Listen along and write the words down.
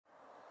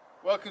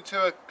Welcome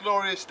to a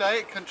glorious day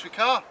at Country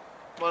Car.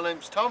 My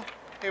name's Tom.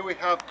 Here we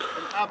have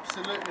an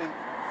absolutely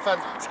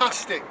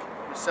fantastic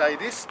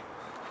Mercedes.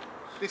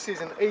 This is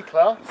an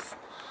E-Class.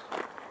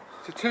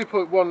 It's a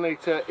 2.1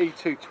 litre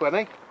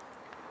E220,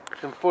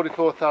 done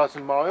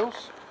 44,000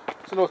 miles.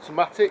 It's an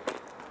automatic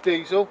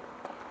diesel.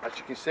 As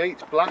you can see,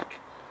 it's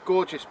black,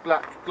 gorgeous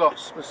black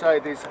gloss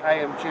Mercedes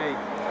AMG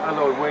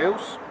alloy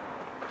wheels.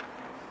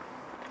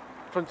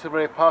 Front and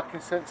rear parking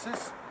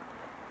sensors.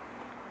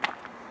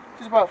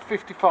 It's about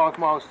 55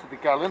 miles to the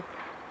gallon.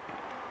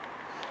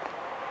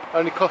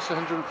 Only costs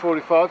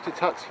 145 to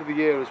tax for the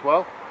year as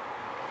well.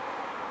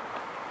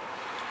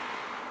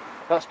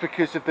 That's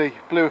because of the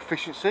blue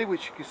efficiency,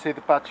 which you can see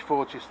the badge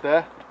for just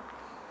there.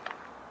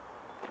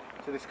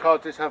 So this car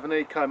does have an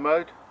eco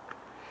mode,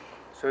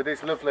 so it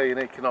is lovely and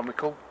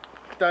economical.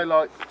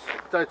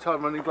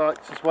 Daytime running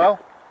lights as well.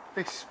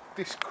 This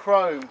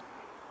chrome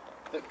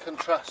that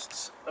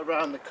contrasts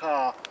around the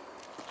car,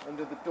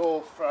 under the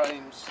door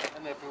frames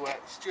and everywhere,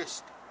 it's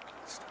just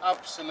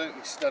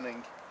absolutely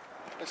stunning.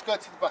 Let's go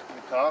to the back of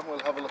the car and we'll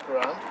have a look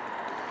around.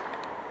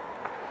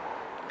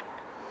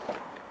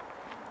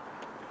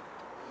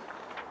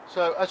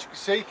 So as you can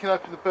see, you can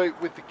open the boot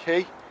with the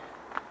key.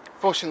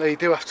 Fortunately you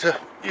do have to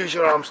use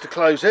your arms to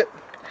close it.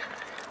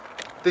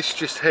 This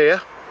just here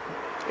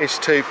is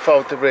to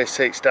fold the rear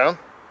seats down.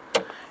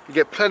 You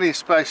get plenty of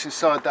space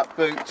inside that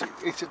boot.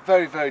 It's a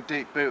very, very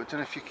deep boot. I don't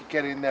know if you could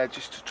get in there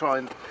just to try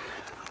and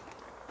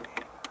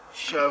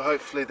show,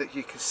 hopefully, that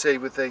you can see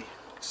with the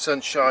sun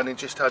shining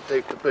just how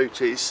deep the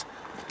boot is.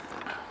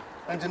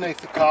 Underneath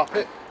the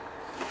carpet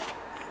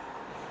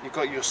you've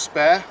got your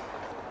spare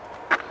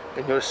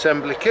and your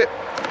assembly kit.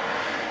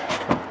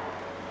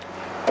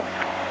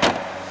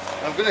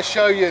 I'm going to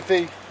show you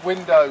the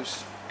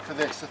windows for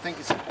this. I think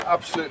it's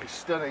absolutely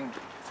stunning.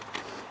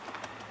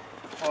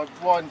 If I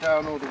wind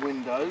down all the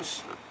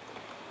windows,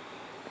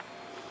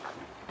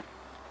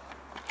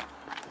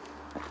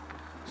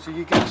 so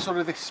you get sort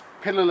of this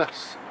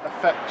pillarless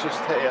effect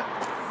just here.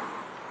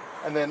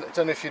 And then, I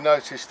don't know if you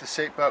noticed, the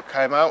seatbelt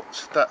came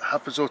out. That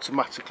happens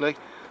automatically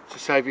to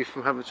save you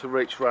from having to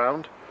reach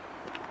round.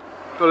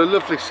 Got a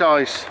lovely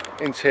size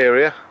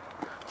interior,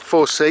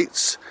 4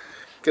 seats,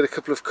 get a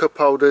couple of cup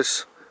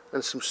holders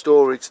and some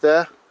storage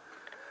there.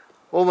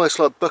 Almost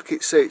like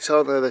bucket seats,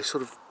 aren't they? They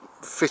sort of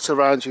fit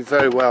around you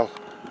very well.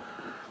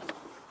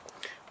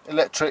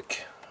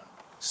 Electric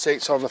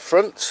seats on the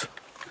front.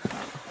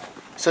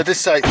 So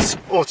this seat's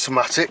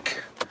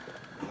automatic,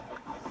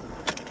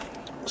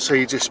 so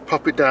you just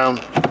pop it down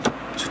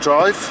to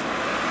drive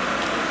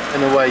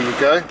and away you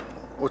go.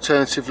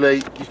 Alternatively,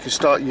 you can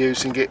start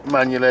using it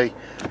manually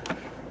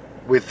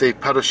with the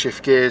paddle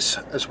shift gears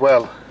as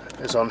well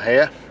as on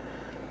here.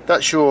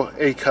 That's your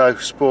Eco,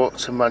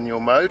 Sport and Manual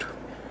mode.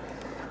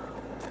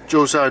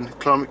 Dual zone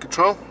climate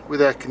control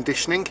with air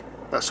conditioning,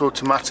 that's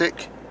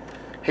automatic.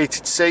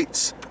 Heated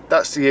seats,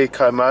 that's the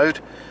Eco mode.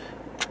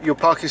 Your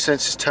parking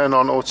sensors turn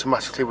on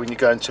automatically when you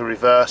go into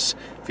reverse.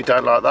 If you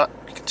don't like that,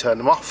 you can turn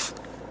them off.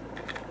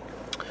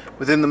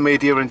 Within the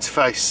media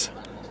interface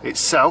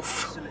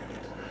itself,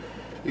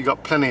 you've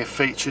got plenty of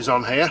features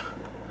on here,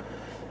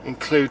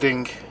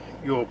 including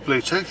your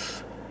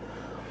Bluetooth.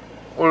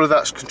 All of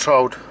that's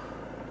controlled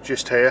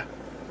just here.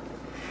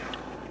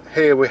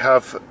 Here we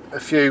have a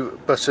few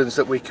buttons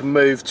that we can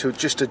move to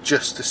just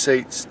adjust the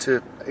seats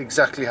to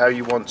exactly how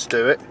you want to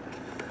do it,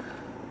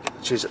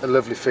 which is a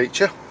lovely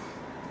feature.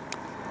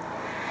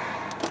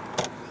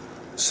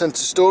 Centre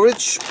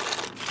storage,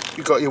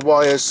 you've got your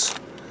wires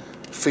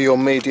for your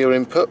media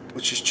input,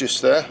 which is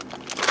just there.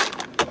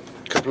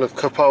 A couple of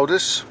cup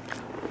holders,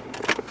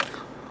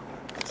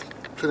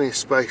 plenty of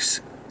space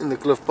in the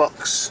glove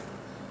box.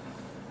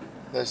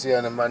 There's the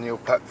owner manual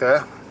pack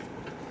there.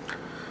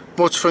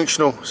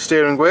 Multifunctional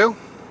steering wheel,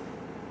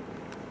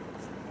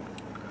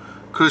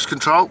 cruise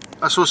control.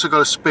 That's also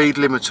got a speed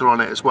limiter on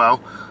it as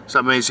well, so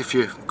that means if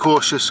you're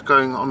cautious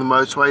going on the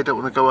motorway, you don't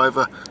want to go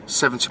over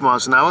 70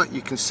 miles an hour,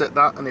 you can set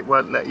that and it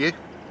won't let you.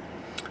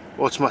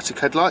 Automatic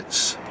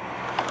headlights,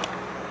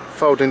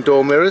 folding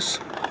door mirrors,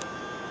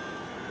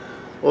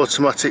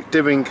 automatic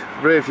dimming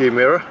rear view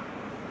mirror.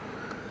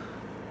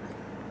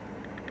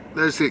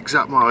 There's the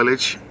exact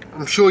mileage.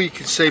 I'm sure you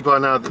can see by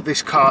now that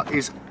this car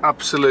is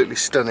absolutely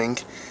stunning.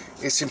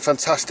 It's in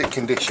fantastic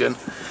condition.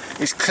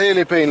 It's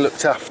clearly been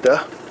looked after.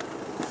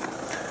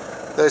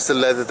 There's the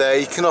leather there.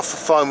 You can often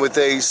find with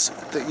these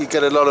that you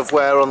get a lot of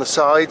wear on the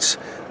sides,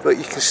 but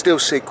you can still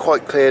see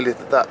quite clearly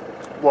that that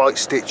white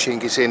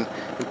stitching is in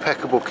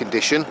impeccable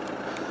condition.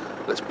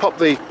 Let's pop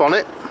the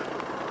bonnet.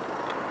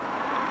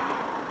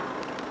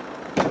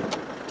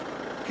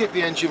 Keep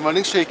the engine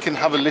running so you can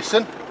have a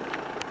listen.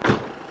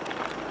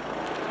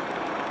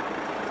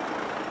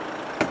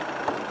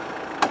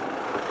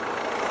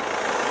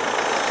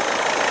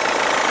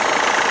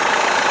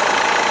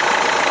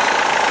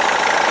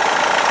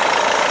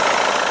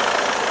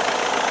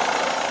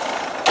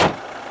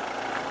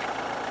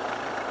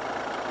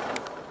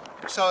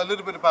 So a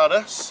little bit about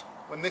us.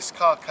 When this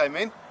car came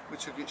in, we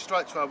took it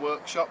straight to our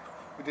workshop.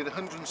 We did a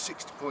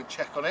 160-point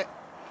check on it.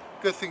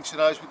 Good thing to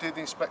know is we do the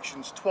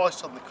inspections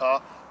twice on the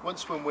car.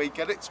 Once when we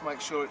get it to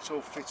make sure it's all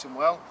fit and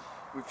well.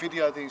 We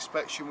video the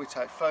inspection, we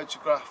take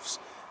photographs,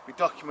 we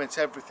document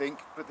everything,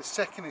 but the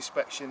second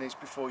inspection is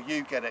before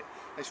you get it.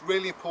 It's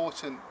really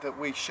important that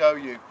we show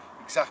you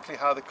exactly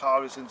how the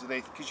car is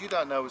underneath, because you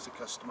don't know as a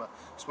customer,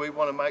 so we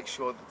want to make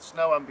sure that there's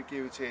no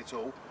ambiguity at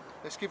all.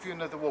 Let's give you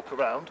another walk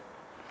around.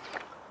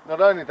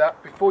 Not only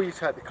that, before you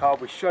take the car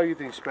we show you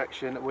the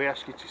inspection, we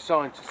ask you to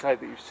sign to say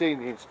that you've seen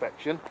the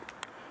inspection.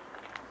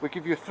 We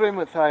give you a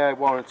 3-month AA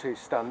warranty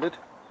standard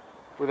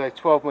with a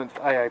 12-month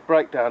AA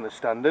breakdown as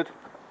standard.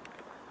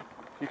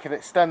 You can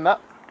extend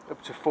that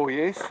up to 4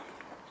 years.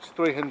 It's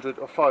 £300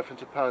 or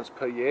 £500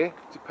 per year,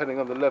 depending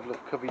on the level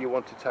of cover you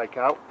want to take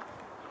out.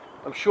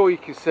 I'm sure you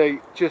can see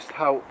just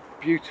how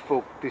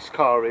beautiful this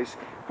car is.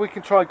 If we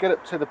can try and get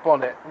up to the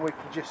bonnet, and we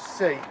can just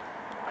see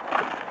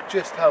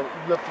just how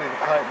lovely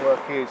the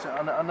paintwork is.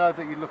 And I know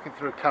that you're looking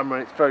through a camera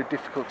and it's very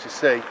difficult to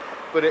see,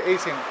 but it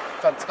is in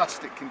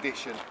fantastic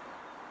condition.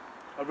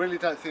 I really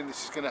don't think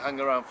this is going to hang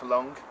around for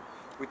long.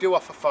 We do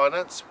offer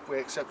finance, we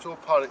accept all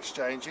part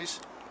exchanges.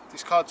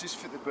 This car does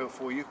fit the bill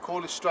for you.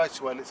 Call us straight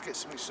away, let's get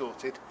something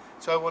sorted.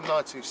 It's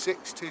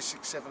 01926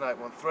 267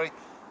 813.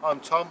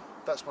 I'm Tom,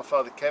 that's my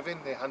father Kevin,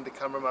 the handy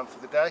cameraman for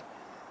the day.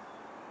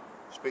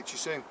 Speak to you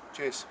soon.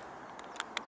 Cheers.